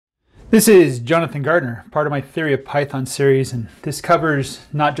This is Jonathan Gardner, part of my Theory of Python series, and this covers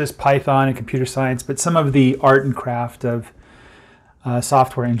not just Python and computer science, but some of the art and craft of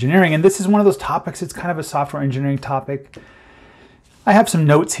software engineering. And this is one of those topics, it's kind of a software engineering topic. I have some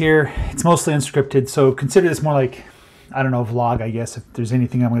notes here. It's mostly unscripted, so consider this more like, I don't know, a vlog, I guess, if there's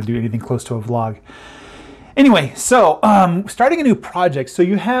anything I'm going to do, anything close to a vlog. Anyway, so starting a new project. So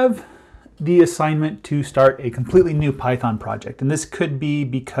you have the assignment to start a completely new Python project. And this could be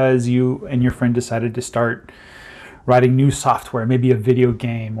because you and your friend decided to start writing new software, maybe a video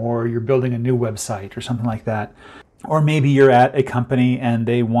game, or you're building a new website or something like that. Or maybe you're at a company and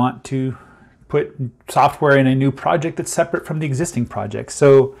they want to put software in a new project that's separate from the existing project.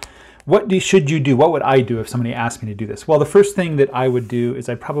 So should you do? What would I do if somebody asked me to do this? Well, the first thing that I would do is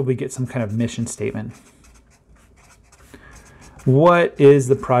I'd probably get some kind of mission statement. What is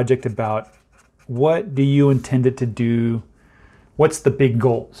the project about? What do you intend it to do? What's the big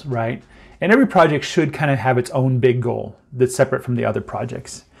goals, right? And every project should kind of have its own big goal that's separate from the other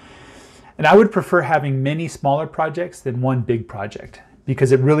projects. And I would prefer having many smaller projects than one big project,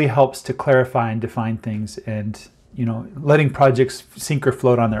 because it really helps to clarify and define things, and letting projects sink or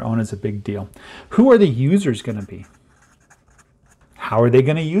float on their own is a big deal. Who are the users going to be? How are they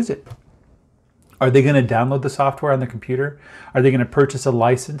going to use it? Are they going to download the software on the computer? Are they going to purchase a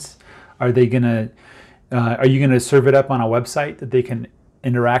license? Are you going to serve it up on a website that they can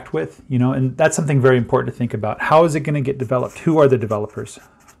interact with? And that's something very important to think about. How is it going to get developed? Who are the developers?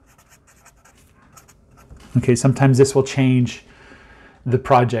 Okay, sometimes this will change the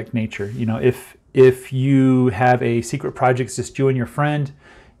project nature. If you have a secret project, it's just you and your friend,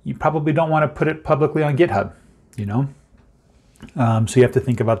 you probably don't want to put it publicly on GitHub, so you have to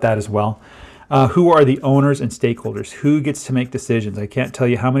think about that as well. Who are the owners and stakeholders? Who gets to make decisions? I can't tell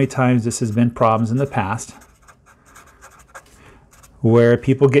you how many times this has been problems in the past where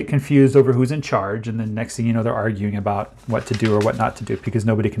people get confused over who's in charge, and then next thing you know, they're arguing about what to do or what not to do because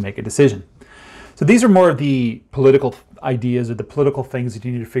nobody can make a decision. So these are more of the political ideas or the political things that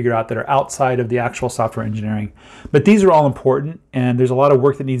you need to figure out that are outside of the actual software engineering. But these are all important, and there's a lot of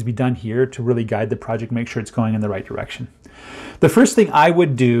work that needs to be done here to really guide the project, make sure it's going in the right direction. The first thing I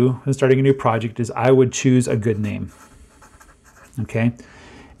would do when starting a new project is I would choose a good name. Okay?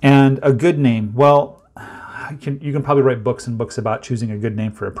 And a good name, well, you can probably write books and books about choosing a good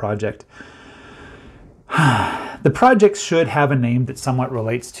name for a project. The project should have a name that somewhat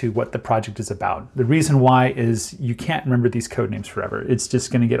relates to what the project is about. The reason why is you can't remember these code names forever. It's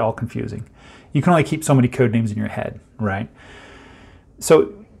just going to get all confusing. You can only keep so many code names in your head, right?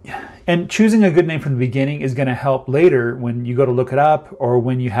 And choosing a good name from the beginning is going to help later when you go to look it up or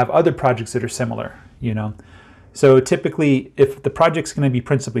when you have other projects that are similar, So typically, if the project's going to be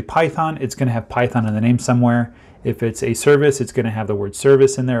principally Python, it's going to have Python in the name somewhere. If it's a service, it's going to have the word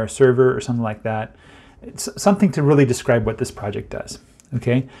service in there, or server, or something like that. It's something to really describe what this project does,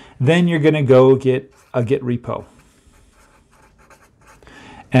 okay? Then you're going to go get a Git repo.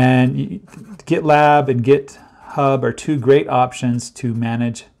 And GitLab and GitHub are two great options to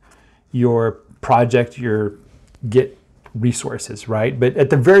manage your project, your Git resources, right? But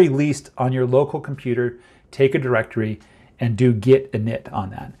at the very least, on your local computer, take a directory and do git init on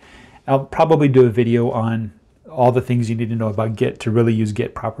that. I'll probably do a video on all the things you need to know about Git to really use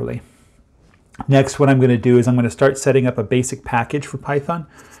Git properly. Next, what I'm going to do is I'm going to start setting up a basic package for Python,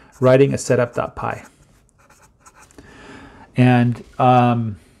 writing a setup.py. And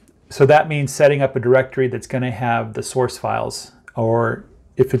so that means setting up a directory that's going to have the source files, or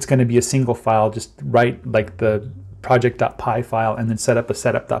if it's going to be a single file, just write like the project.py file and then set up a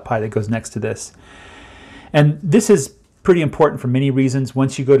setup.py that goes next to this. And this is pretty important for many reasons.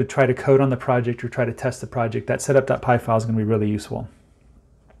 Once you go to try to code on the project or try to test the project, that setup.py file is going to be really useful.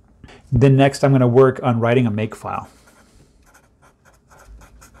 Then next, I'm going to work on writing a makefile.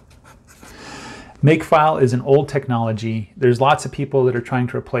 Makefile is an old technology. There's lots of people that are trying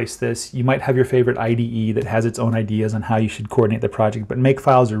to replace this. You might have your favorite IDE that has its own ideas on how you should coordinate the project, but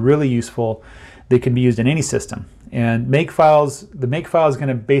makefiles are really useful. They can be used in any system. And the makefile is going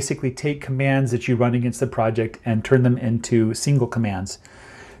to basically take commands that you run against the project and turn them into single commands.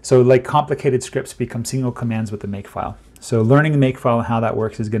 So like complicated scripts become single commands with the makefile. So learning the makefile and how that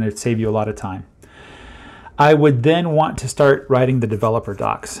works is going to save you a lot of time. I would then want to start writing the developer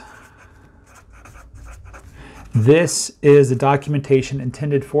docs. This is a documentation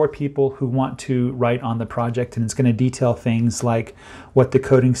intended for people who want to write on the project, and it's going to detail things like what the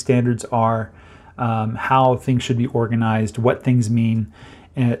coding standards are, how things should be organized, what things mean,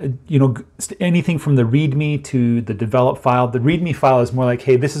 anything from the README to the develop file. The README file is more like,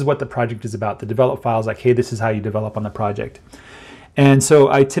 hey, this is what the project is about. The develop file is like, hey, this is how you develop on the project. And so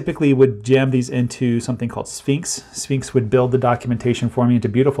I typically would jam these into something called Sphinx. Sphinx would build the documentation for me into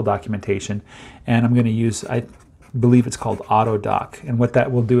beautiful documentation. And I'm going to use, I believe it's called AutoDoc. And what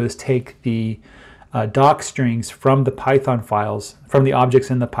that will do is take the doc strings from the Python files, from the objects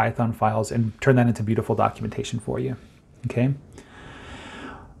in the Python files, and turn that into beautiful documentation for you. Okay.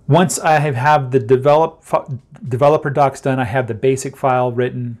 Once I have the developer docs done, I have the basic file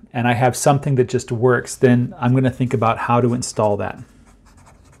written, and I have something that just works, then I'm going to think about how to install that.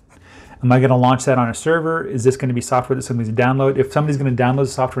 Am I going to launch that on a server? Is this going to be software that somebody's going to download? If somebody's going to download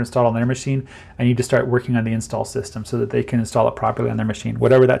the software installed on their machine, I need to start working on the install system so that they can install it properly on their machine,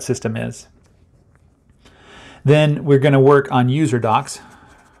 whatever that system is. Then we're going to work on user docs.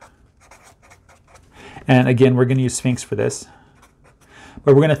 And again, we're going to use Sphinx for this.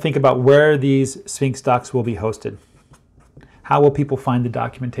 But we're going to think about where these Sphinx docs will be hosted. How will people find the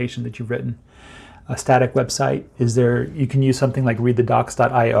documentation that you've written? A static website? Is there, you can use something like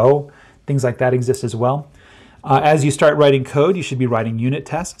readthedocs.io. Things like that exist as well. As you start writing code, you should be writing unit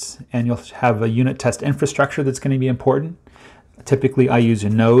tests, and you'll have a unit test infrastructure that's going to be important. Typically, I use a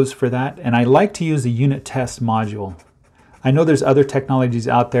nose for that, and I like to use the unit test module. I know there's other technologies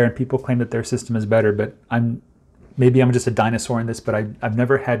out there, and people claim that their system is better, but maybe I'm just a dinosaur in this, but I've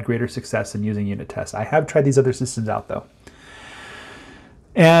never had greater success in using unit tests. I have tried these other systems out, though.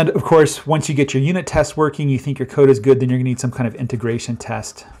 And of course, once you get your unit test working, you think your code is good, then you're going to need some kind of integration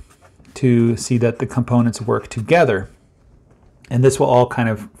test to see that the components work together. And this will all kind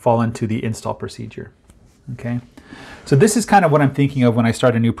of fall into the install procedure. Okay. So this is kind of what I'm thinking of when I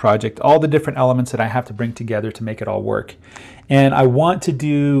start a new project, all the different elements that I have to bring together to make it all work. And I want to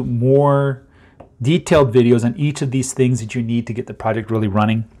do more detailed videos on each of these things that you need to get the project really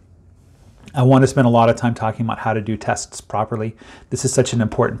running. I want to spend a lot of time talking about how to do tests properly. This is such an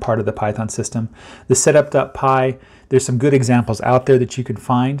important part of the Python system. The setup.py, there's some good examples out there that you can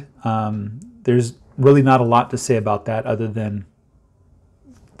find. There's really not a lot to say about that other than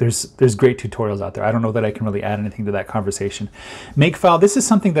there's great tutorials out there. I don't know that I can really add anything to that conversation. Makefile, this is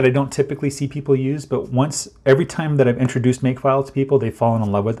something that I don't typically see people use, but every time that I've introduced Makefile to people, they've fallen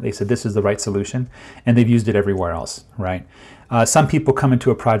in love with it. They said this is the right solution, and they've used it everywhere else, right? Some people come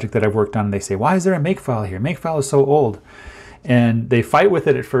into a project that I've worked on and they say, why is there a Makefile here? Makefile is so old. And they fight with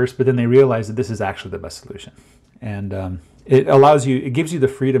it at first, but then they realize that this is actually the best solution. And it gives you the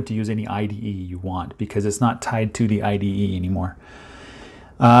freedom to use any IDE you want because it's not tied to the IDE anymore.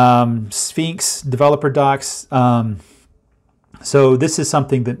 Sphinx, developer docs. So this is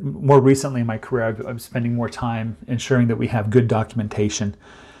something that more recently in my career, I'm spending more time ensuring that we have good documentation.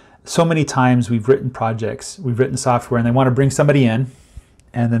 So many times we've written projects, we've written software, and they want to bring somebody in,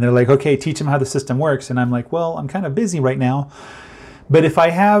 and then they're like, okay, teach them how the system works. And I'm like, well, I'm kind of busy right now. But if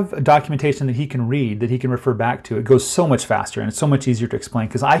I have a documentation that he can read, that he can refer back to, it goes so much faster and it's so much easier to explain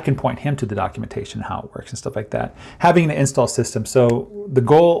because I can point him to the documentation, how it works and stuff like that. Having an install system. So the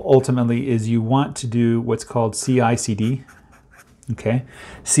goal ultimately is you want to do what's called CI/CD. Okay.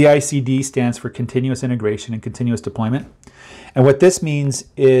 CI/CD stands for continuous integration and continuous deployment. And what this means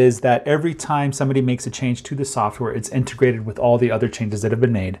is that every time somebody makes a change to the software, it's integrated with all the other changes that have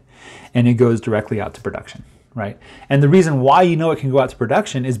been made and it goes directly out to production. Right? And the reason why you know it can go out to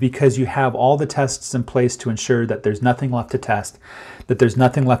production is because you have all the tests in place to ensure that there's nothing left to test, that there's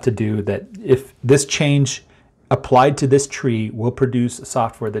nothing left to do, that if this change applied to this tree will produce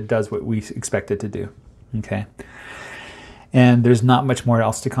software that does what we expect it to do. Okay? And there's not much more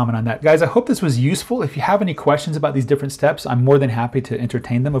else to comment on that. Guys, I hope this was useful. If you have any questions about these different steps, I'm more than happy to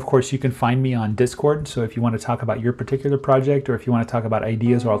entertain them. Of course, you can find me on Discord. So if you want to talk about your particular project or if you want to talk about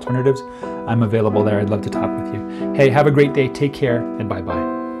ideas or alternatives, I'm available there. I'd love to talk with you. Hey, have a great day. Take care and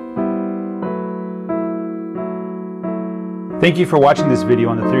bye-bye. Thank you for watching this video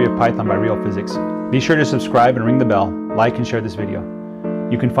on the theory of Python by Real Physics. Be sure to subscribe and ring the bell, like and share this video.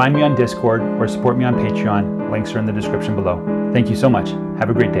 You can find me on Discord or support me on Patreon. Links are in the description below. Thank you so much. Have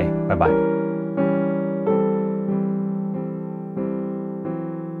a great day. Bye-bye.